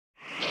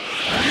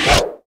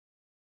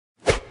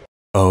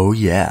Oh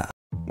yeah.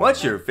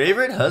 What's your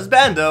favorite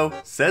husbando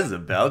says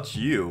about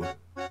you?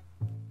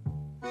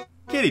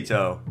 Kitty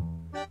Toe.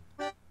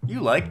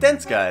 You like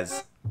dense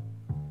guys.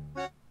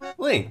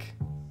 Link.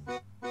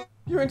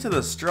 You're into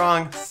the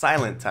strong,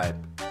 silent type.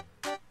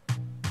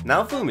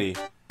 Naofumi.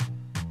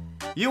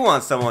 You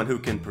want someone who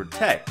can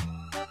protect.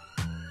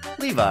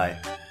 Levi.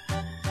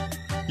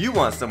 You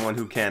want someone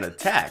who can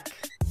attack.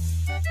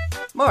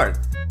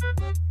 Marth.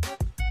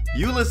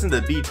 You listen to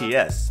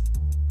BTS.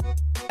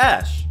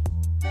 Ash.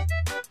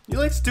 You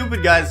like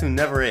stupid guys who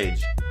never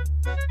age.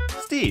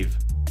 Steve.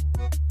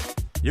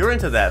 You're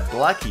into that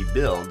blocky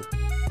build.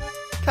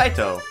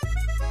 Kaito.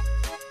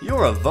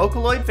 You're a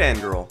Vocaloid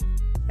fangirl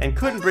and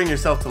couldn't bring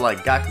yourself to like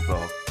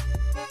Gakugo.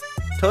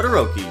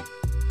 Todoroki.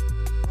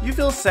 You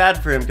feel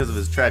sad for him because of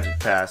his tragic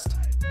past,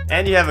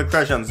 and you have a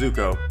crush on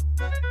Zuko.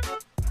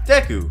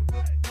 Deku.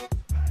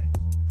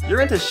 You're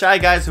into shy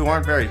guys who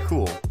aren't very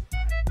cool.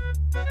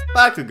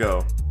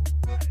 Bakugo.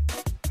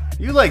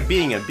 You like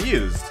being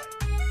abused.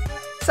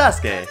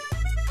 Sasuke.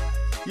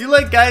 You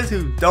like guys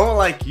who don't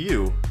like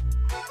you.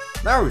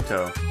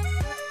 Naruto.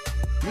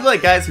 You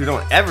like guys who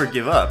don't ever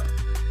give up.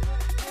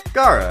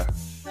 Gaara.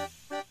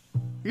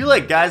 You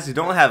like guys who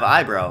don't have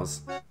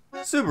eyebrows.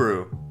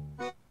 Subaru.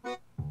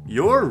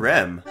 You're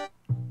Rem.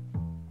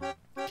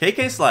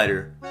 KK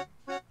Slider.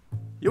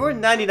 You're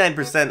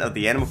 99% of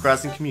the Animal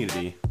Crossing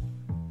community.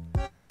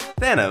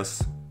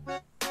 Thanos.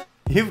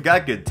 You've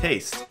got good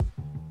taste.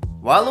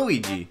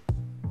 Waluigi.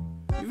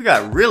 You've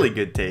got really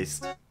good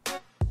taste.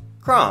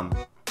 Crom.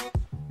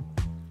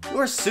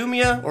 You're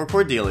Sumia or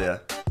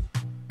Cordelia.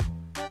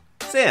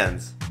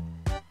 Sans.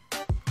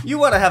 You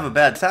want to have a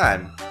bad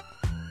time.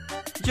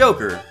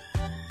 Joker.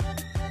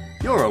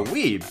 You're a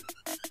weeb.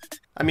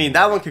 I mean,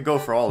 that one could go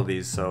for all of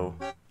these, so...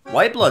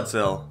 White Blood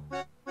Cell.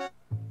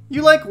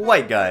 You like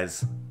white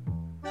guys.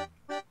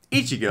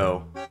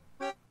 Ichigo.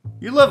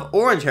 You love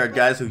orange-haired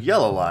guys who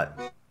yell a lot.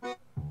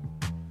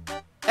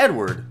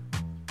 Edward.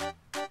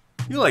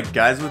 You like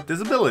guys with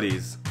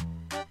disabilities.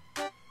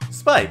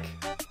 Spike.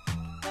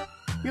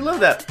 You love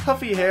that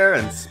puffy hair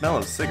and smell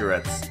of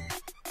cigarettes.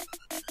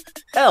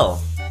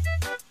 L.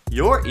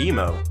 You're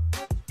emo.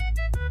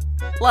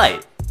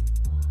 Light.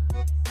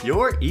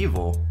 You're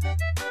evil.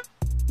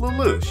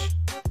 Lelouch.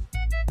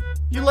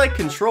 You like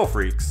control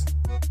freaks.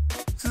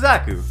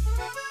 Suzaku.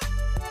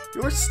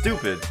 You're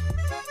stupid.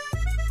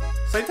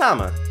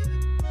 Saitama.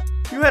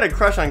 You had a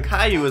crush on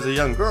Caillou as a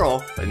young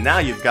girl, but now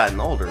you've gotten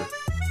older.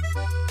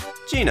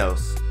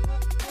 Genos.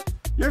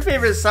 Your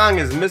favorite song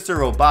is Mr.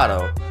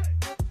 Roboto.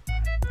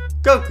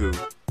 Goku.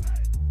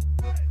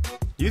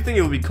 You think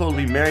it would be cool to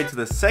be married to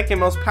the second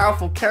most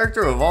powerful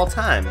character of all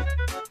time.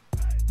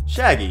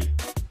 Shaggy.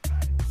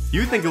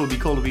 You think it would be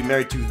cool to be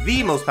married to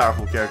the most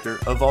powerful character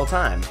of all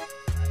time.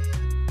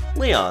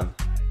 Leon.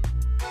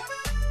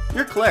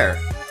 You're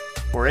Claire.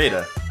 Or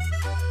Ada.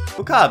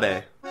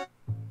 Okabe.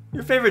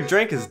 Your favorite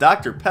drink is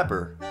Dr.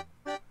 Pepper.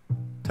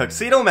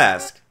 Tuxedo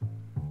Mask.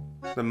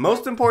 The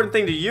most important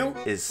thing to you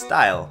is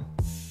style.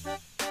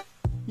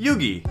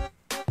 Yugi.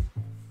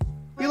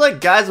 You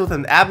like guys with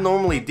an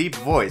abnormally deep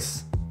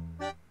voice.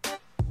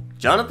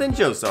 Jonathan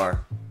Joestar.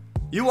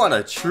 You want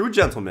a true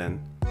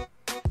gentleman.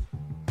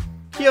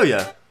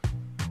 Kyoya.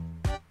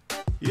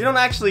 You don't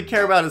actually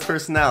care about his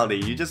personality,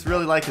 you just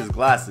really like his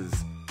glasses.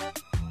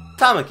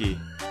 Tamaki.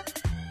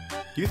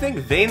 You think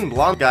vain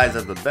blonde guys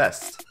are the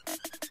best.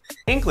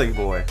 Inkling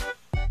Boy.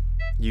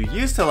 You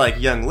used to like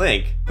young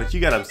Link, but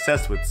you got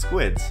obsessed with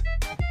squids.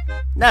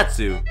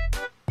 Natsu.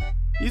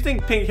 You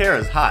think pink hair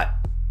is hot.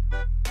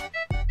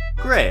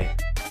 Gray.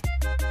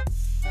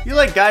 You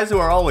like guys who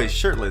are always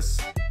shirtless.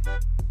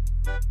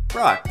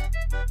 Brock.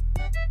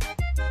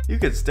 You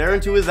could stare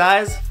into his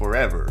eyes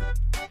forever.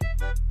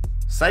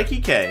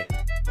 Psyche K.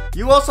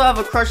 You also have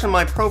a crush on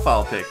my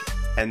profile pic.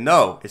 And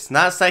no, it's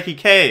not Psyche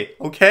K,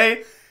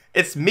 okay?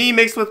 It's me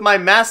mixed with my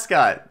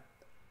mascot.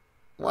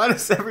 Why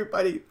does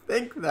everybody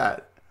think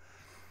that?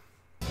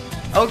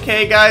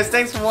 Okay guys,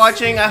 thanks for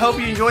watching. I hope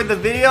you enjoyed the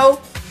video.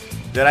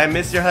 Did I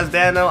miss your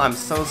husbando? I'm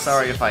so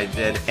sorry if I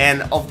did.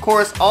 And of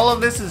course, all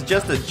of this is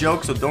just a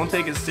joke, so don't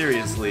take it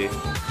seriously.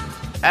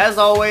 As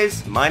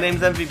always, my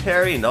name's MV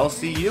Perry, and I'll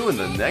see you in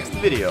the next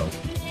video.